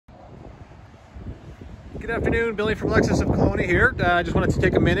Good afternoon, Billy from Lexus of Kelowna here. I just wanted to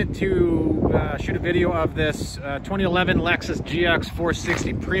take a minute to shoot a video of this 2011 Lexus GX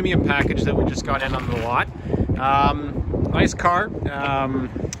 460 premium package that we just got in on the lot. Nice car.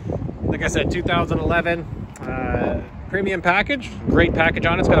 Like I said, 2011 premium package. Great package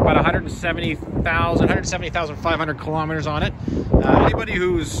on it. It's got about 170,500 kilometers on it. Anybody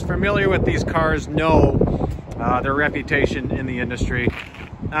who's familiar with these cars know their reputation in the industry.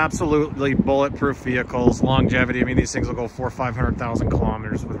 Absolutely bulletproof vehicles, longevity. I mean, these things will go 400,000 or 500,000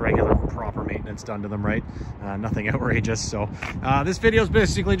 kilometers with regular proper maintenance done to them, right? Nothing outrageous. So this video is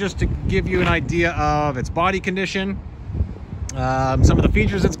basically just to give you an idea of its body condition, some of the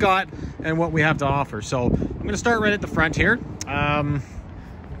features it's got, and what we have to offer. So I'm going to start right at the front here, and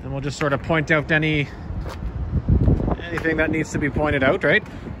we'll just sort of point out anything that needs to be pointed out, right?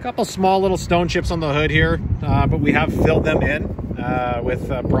 A couple small little stone chips on the hood here, but we have filled them in with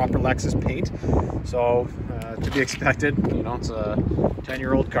proper Lexus paint. So to be expected, you know, it's a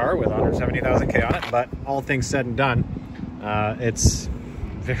 10-year-old car with 170,000 K on it, but all things said and done, it's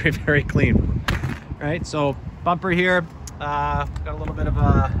very, very clean, right? So bumper here, got a little bit of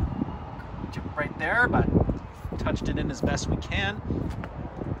a chip right there, but touched it in as best we can.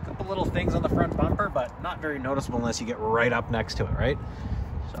 A couple little things on the front bumper, but not very noticeable unless you get right up next to it, right?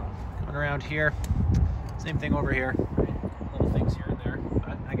 So coming around here, same thing over here, right? Little things here and there,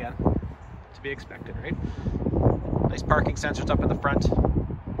 but again, to be expected, right? Nice parking sensors up in the front,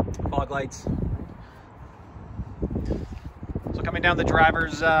 fog lights. So coming down the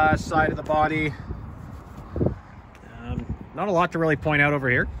driver's side of the body, not a lot to really point out over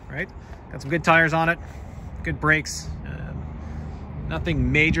here, right? Got some good tires on it, good brakes.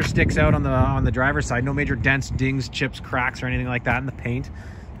 Nothing major sticks out on the driver's side. No major dents, dings, chips, cracks, or anything like that in the paint.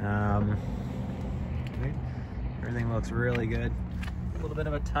 Right? Everything looks really good. A little bit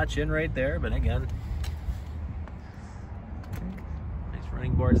of a touch in right there, but again, okay. Nice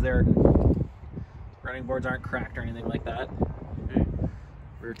running boards there. Running boards aren't cracked or anything like that. Okay.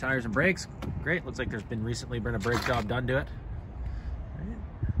 Rear tires and brakes, great. Looks like there's been recently a brake job done to it. Right.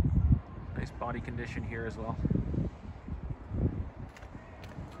 Nice body condition here as well.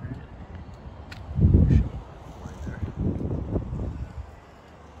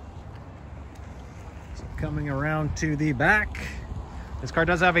 Coming around to the back, this car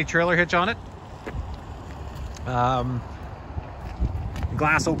does have a trailer hitch on it.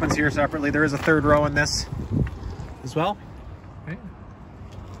 Glass opens here separately. There is a third row in this as well. Okay.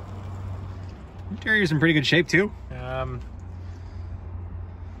 Interior's in pretty good shape too.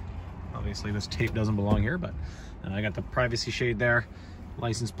 Obviously this tape doesn't belong here, but I got the privacy shade there,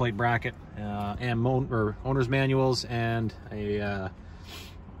 license plate bracket, and owner's manuals, and a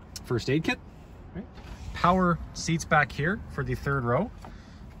first aid kit. Right. Power seats back here for the third row. All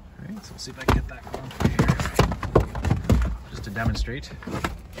right, so let's see if I can get that going for you here, just to demonstrate. All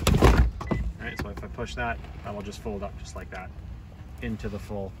right, so if I push that, that will just fold up just like that into the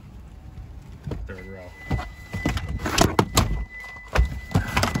full third row.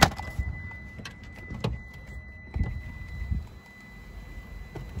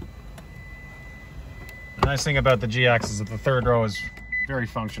 The nice thing about the GX is that the third row is very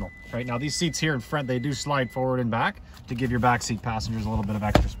functional. Right now, these seats here in front, they do slide forward and back to give your back seat passengers a little bit of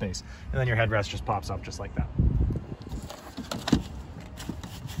extra space. And then your headrest just pops up just like that.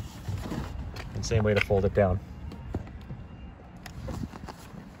 And same way to fold it down.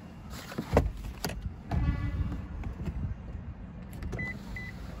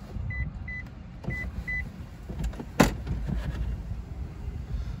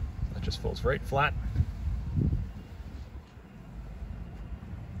 That just folds right flat.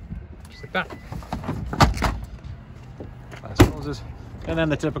 Like that. Glass closes. And then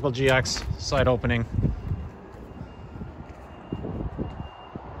the typical GX side opening.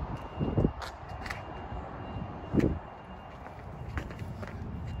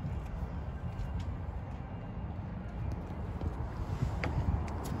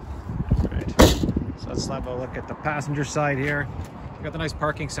 Right. So let's have a look at the passenger side here. We've got the nice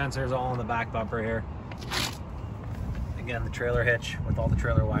parking sensors all on the back bumper here. Again, the trailer hitch with all the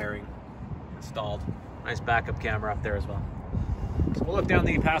trailer wiring installed. Nice backup camera up there as well. So we'll look down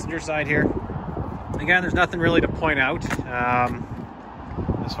the passenger side here. Again, there's nothing really to point out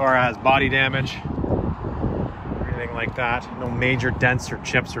as far as body damage or anything like that. No major dents or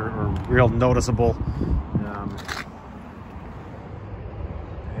chips or real noticeable.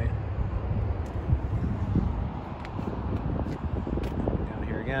 Okay. Down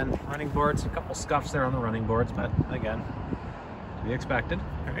here again, running boards. A couple scuffs there on the running boards, but again, to be expected.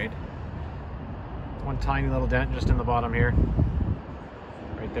 All right. One tiny little dent just in the bottom here.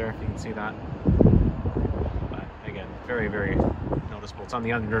 Right there, if you can see that. But again, very, very noticeable. It's on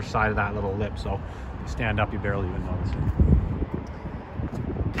the underside of that little lip, so you stand up, you barely even notice it.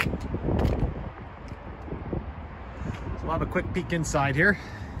 So we'll have a quick peek inside here.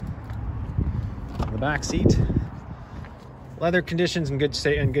 The back seat. Leather conditions in good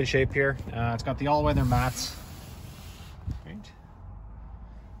shape here. It's got the all-weather mats. Right.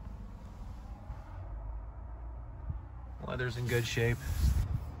 Leather's in good shape.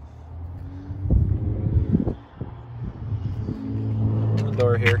 The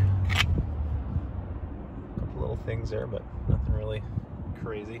door here. A couple little things there, but nothing really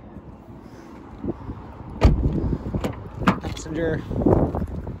crazy. Passenger.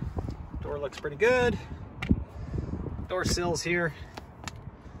 Door looks pretty good. Door sills here.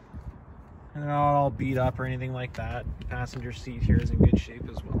 And they're not all beat up or anything like that. Passenger seat here is in good shape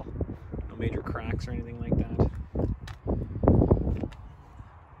as well. No major cracks or anything like that.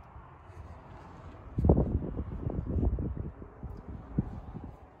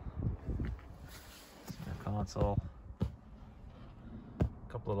 Center console. A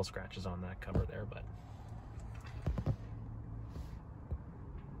couple little scratches on that cover there, but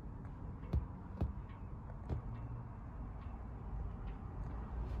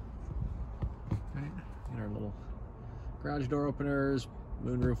our little garage door openers,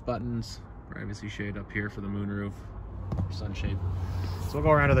 moonroof buttons, privacy shade up here for the moonroof, sunshade. So we'll go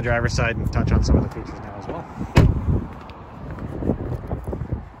around to the driver's side and touch on some of the features now as well.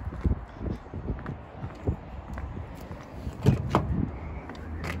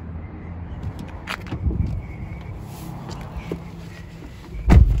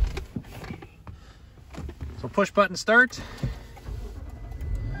 So push button start.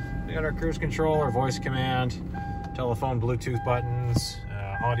 We got our cruise control, our voice command, telephone, Bluetooth buttons,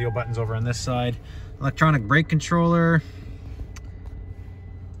 audio buttons over on this side, electronic brake controller.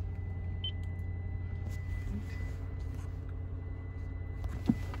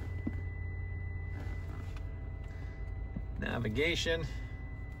 Navigation.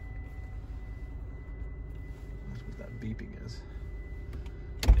 That's what that beeping is.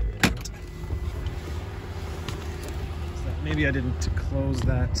 Maybe I didn't close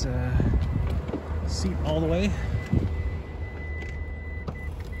that seat all the way.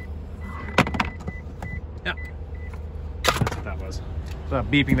 Yeah, that's what that was. So that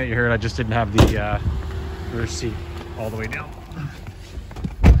beeping that you heard, I just didn't have the rear seat all the way down.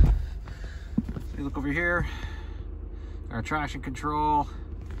 So you look over here, our traction control.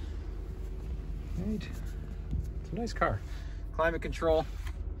 Right. It's a nice car. Climate control,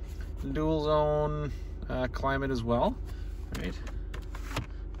 dual zone climate as well. Right,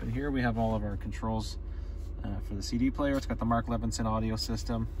 and here we have all of our controls for the CD player. It's got the Mark Levinson audio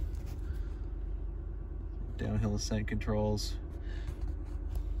system, downhill ascent controls,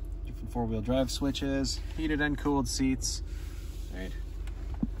 different four-wheel drive switches, heated and cooled seats, right,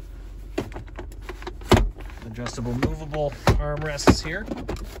 adjustable movable armrests here,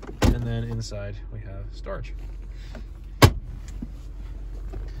 and then inside we have storage.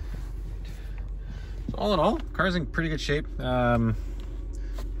 So all in all, car's in pretty good shape. You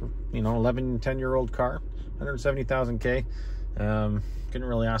know, 10-year-old car, 170,000 K. Couldn't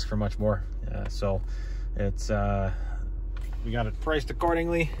really ask for much more. So it's we got it priced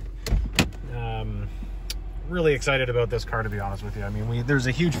accordingly. Really excited about this car, to be honest with you. I mean, there's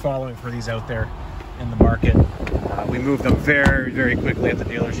a huge following for these out there in the market. We moved them very, very quickly at the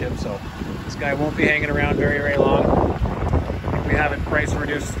dealership, so this guy won't be hanging around very, very long. We have it price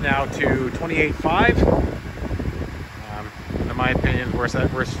reduced now to $28,500. In my opinion, worth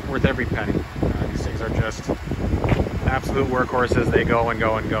every penny. These things are just absolute workhorses. They go and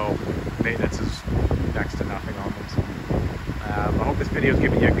go and go. Maintenance is next to nothing on them. So, I hope this video is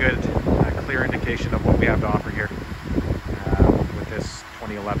giving you a good, clear indication of what we have to offer here with this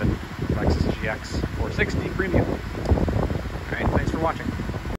 2011 Lexus GX 460 Premium. All right, thanks for watching.